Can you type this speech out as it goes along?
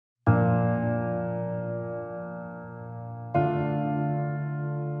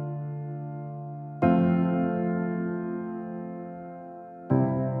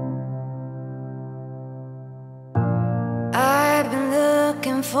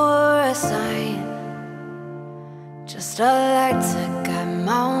for a sign, just a light to guide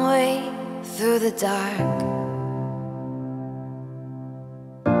my way through the dark.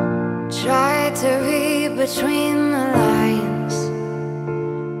 Try to read between the lines,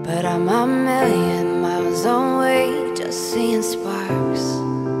 but I'm a million miles away, just seeing sparks.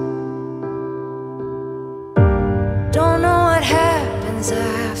 Don't know what happens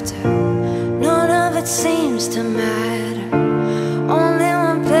after, none of it seems to matter. Only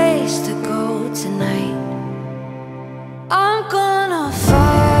one place to go tonight. I'm gonna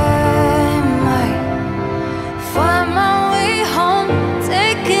find my way home,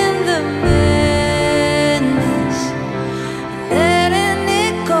 taking the madness, letting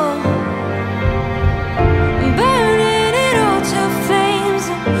it go, burning it all to flames,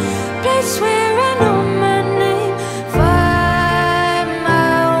 a place where I know my name. Find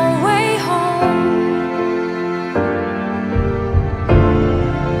my way home.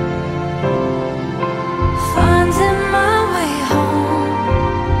 Finding my way home.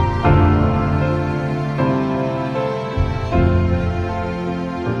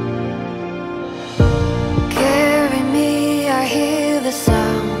 Carry me, I hear the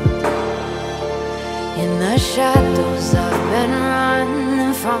sound. In the shadows I've been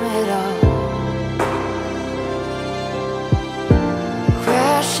running from it all.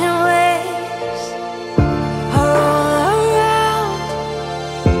 Crashing waves are all around.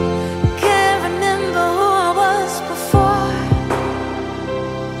 Can't remember who I was before.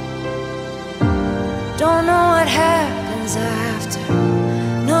 Don't know what happens after,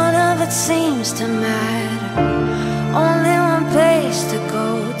 none of it seems to matter. Only one place to go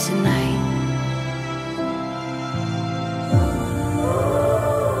tonight.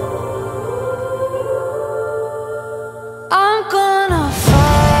 I'm gonna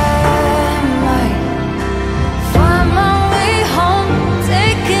find my way home,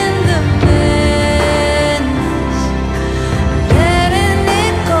 taking the madness, letting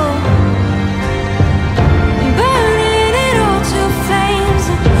it go, burning it all to flames,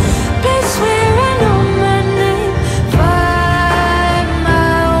 a place where I know my name. Find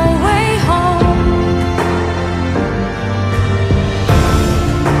my way home.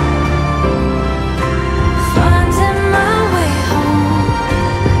 Finding my way home.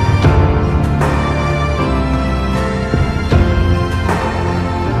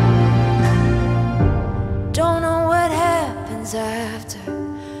 Don't know what happens after,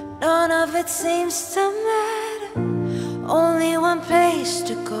 none of it seems to matter. Only one place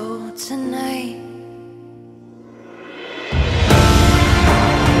to go tonight.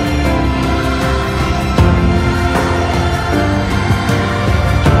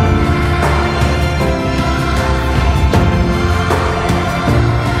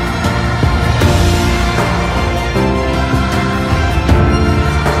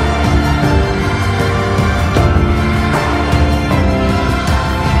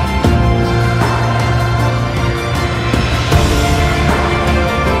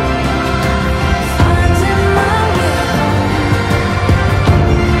 Finding my way home.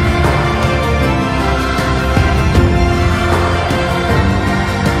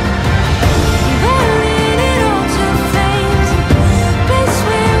 Burning it all to flames, a place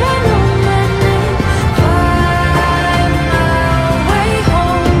where I know my name. Find my way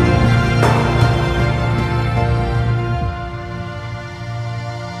home.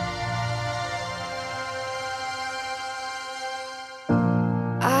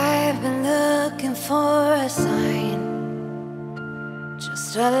 I've been looking for a sign,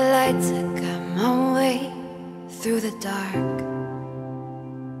 just a light to guide my way through the dark.